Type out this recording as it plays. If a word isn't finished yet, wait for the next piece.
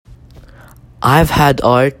I've had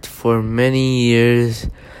art for many years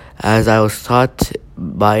as I was taught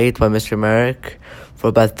by Mr. Merrick for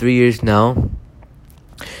about 3 years now.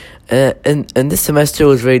 And this semester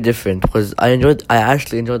was very different because I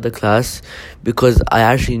actually enjoyed the class because I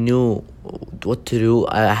actually knew what to do.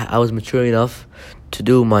 I was mature enough to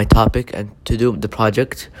do my topic and to do the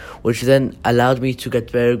project, which then allowed me to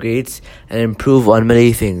get better grades and improve on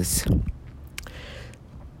many things.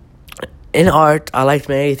 In art, I liked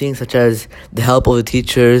many things such as the help of the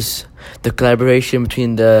teachers, the collaboration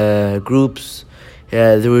between the groups.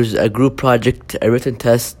 There was a group project, a written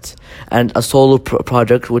test, and a solo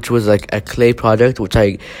project, which was like a clay project, which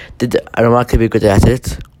I did remarkably good at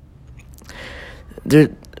it.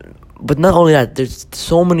 But not only that, there's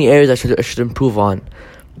so many areas I should improve on,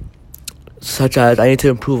 such as I need to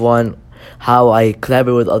improve on how I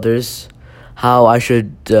collaborate with others, how I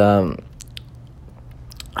should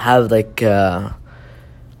have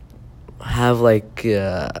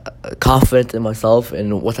confidence in myself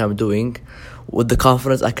and what I'm doing. With the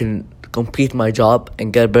confidence, I can complete my job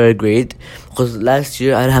and get a better grade. Because last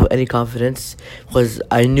year I didn't have any confidence because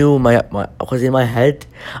I knew because in my head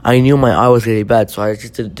I knew my art was really bad, so I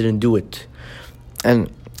just didn't do it. And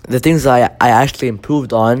the things I actually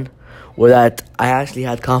improved on were that I actually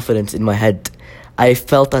had confidence in my head. I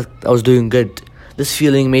felt that I was doing good. This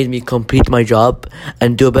feeling made me complete my job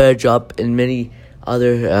and do a better job in many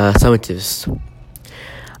other summatives.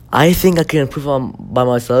 I think I can improve on by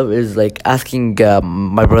myself is like asking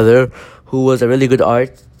my brother, who was a really good was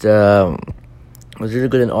really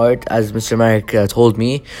good in art, as Mr. Merrick told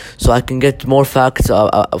me, so I can get more facts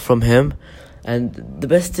from him. And the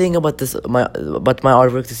best thing about my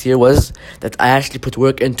artwork this year was that I actually put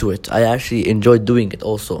work into it. I actually enjoyed doing it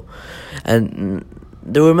also, and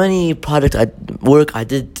there were many projects work I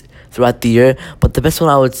did throughout the year, but the best one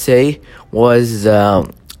I would say was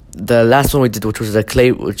the last one we did, which was the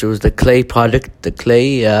clay project, the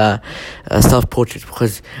clay self portrait.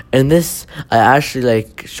 Because in this, I actually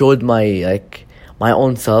showed my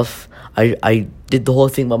own self. I did the whole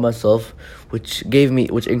thing by myself, which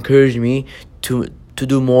encouraged me to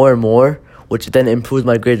do more and more, which then improved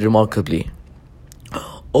my grade remarkably.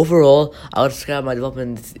 Overall, I would describe my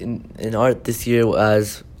development in art this year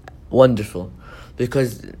as wonderful,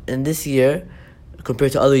 because in this year,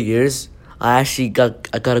 compared to other years, I got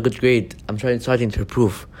a good grade. I'm starting to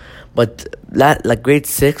improve. But grade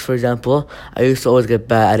 6, for example, I used to always get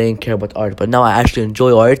bad. I didn't care about art, but now I actually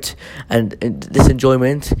enjoy art, and this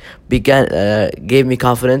enjoyment gave me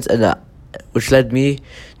confidence, and which led me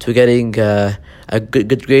to getting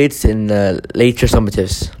good grades in later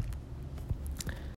summatives.